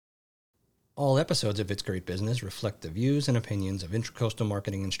All episodes of It's Great Business reflect the views and opinions of Intracoastal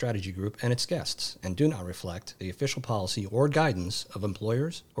Marketing and Strategy Group and its guests, and do not reflect the official policy or guidance of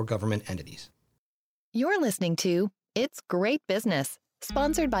employers or government entities. You're listening to It's Great Business,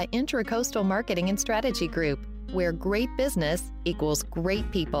 sponsored by Intracoastal Marketing and Strategy Group, where great business equals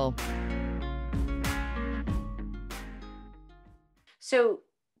great people. So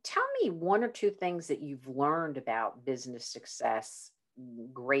tell me one or two things that you've learned about business success,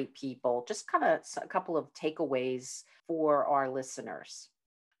 great people, just kind of a couple of takeaways for our listeners.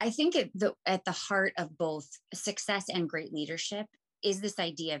 I think at the heart of both success and great leadership is this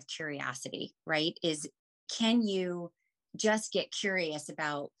idea of curiosity, right? Can you just get curious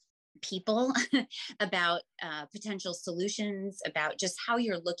about people, about potential solutions, about just how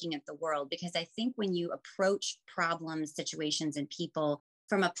you're looking at the world? Because I think when you approach problems, situations, and people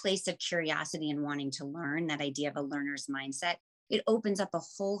from a place of curiosity and wanting to learn, that idea of a learner's mindset, it opens up a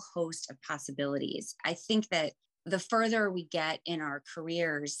whole host of possibilities. I think that the further we get in our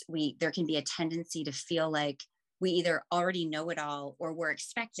careers, there can be a tendency to feel like we either already know it all or we're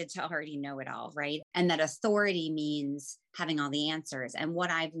expected to already know it all, right? And that authority means having all the answers. And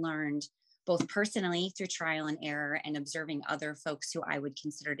what I've learned, both personally through trial and error and observing other folks who I would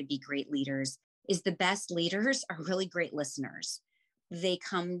consider to be great leaders, is the best leaders are really great listeners. They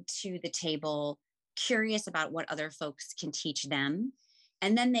come to the table curious about what other folks can teach them.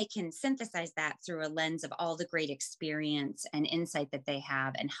 And then they can synthesize that through a lens of all the great experience and insight that they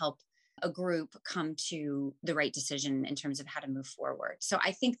have and help a group come to the right decision in terms of how to move forward. So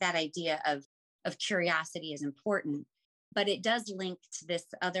I think that idea of curiosity is important, but it does link to this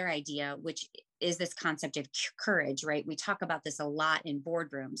other idea, which is this concept of courage, right? We talk about this a lot in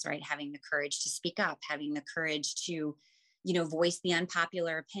boardrooms, right? Having the courage to speak up, having the courage to, voice the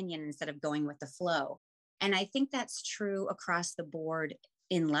unpopular opinion instead of going with the flow. And I think that's true across the board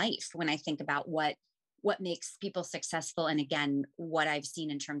in life when I think about what makes people successful. And again, what I've seen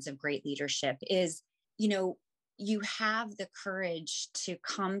in terms of great leadership is, you have the courage to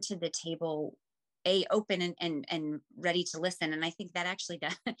come to the table, open and ready to listen. And I think that actually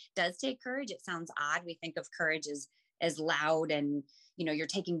does take courage. It sounds odd. We think of courage as loud and, you're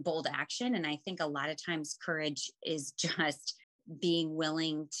taking bold action. And I think a lot of times courage is just being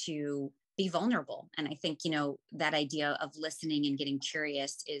willing to be vulnerable. And I think, that idea of listening and getting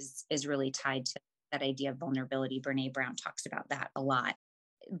curious is really tied to that idea of vulnerability. Brené Brown talks about that a lot.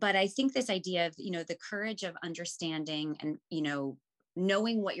 But I think this idea of, the courage of understanding and,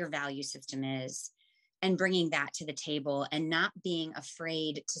 knowing what your value system is and bringing that to the table and not being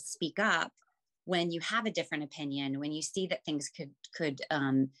afraid to speak up when you have a different opinion, when you see that things could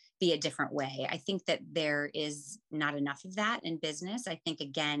be a different way. I think that there is not enough of that in business. I think,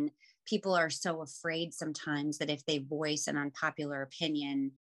 again, people are so afraid sometimes that if they voice an unpopular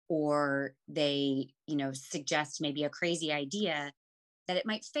opinion or they, suggest maybe a crazy idea, that it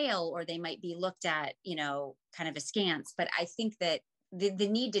might fail or they might be looked at, kind of askance. But I think that the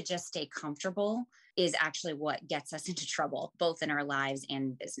need to just stay comfortable is actually what gets us into trouble, both in our lives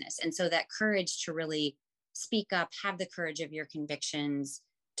and business. And so that courage to really speak up, have the courage of your convictions,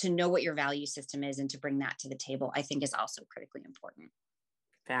 to know what your value system is and to bring that to the table, I think is also critically important.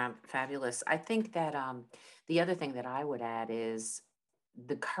 Fabulous. I think that the other thing that I would add is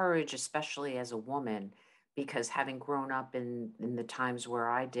the courage, especially as a woman, because having grown up in the times where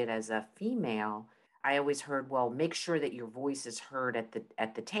I did as a female, I always heard, well, make sure that your voice is heard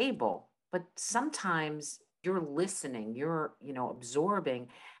at the table. But sometimes you're listening, you're, absorbing.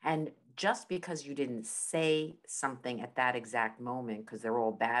 And just because you didn't say something at that exact moment, because they're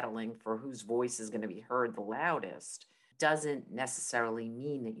all battling for whose voice is going to be heard the loudest, doesn't necessarily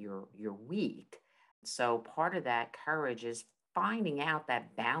mean that you're weak. So part of that courage is finding out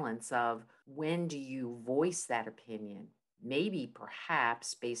that balance of when do you voice that opinion? Maybe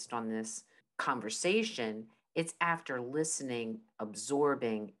perhaps based on this conversation, it's after listening,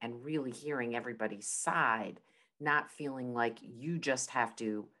 absorbing, and really hearing everybody's side, not feeling like you just have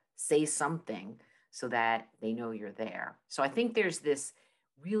to say something so that they know you're there. So I think there's this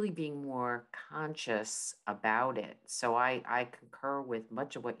really being more conscious about it. So I concur with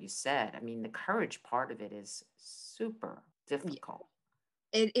much of what you said. I mean, the courage part of it is super difficult.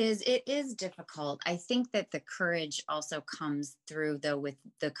 It is difficult. I think that the courage also comes through, though, with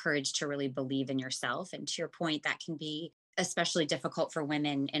the courage to really believe in yourself. And to your point, that can be especially difficult for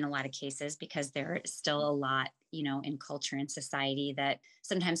women in a lot of cases because there is still a lot, in culture and society that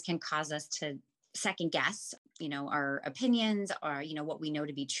sometimes can cause us to second guess, our opinions or, what we know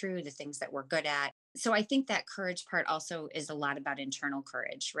to be true, the things that we're good at. So I think that courage part also is a lot about internal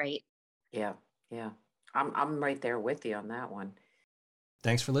courage, right? Yeah. I'm right there with you on that one.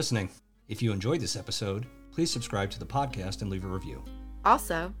 Thanks for listening. If you enjoyed this episode, please subscribe to the podcast and leave a review.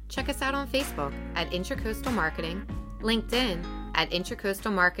 Also, check us out on Facebook at Intracoastal Marketing, LinkedIn at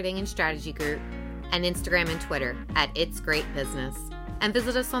Intracoastal Marketing and Strategy Group, and Instagram and Twitter at It's Great Business. And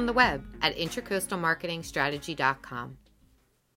visit us on the web at intracoastalmarketingstrategy.com.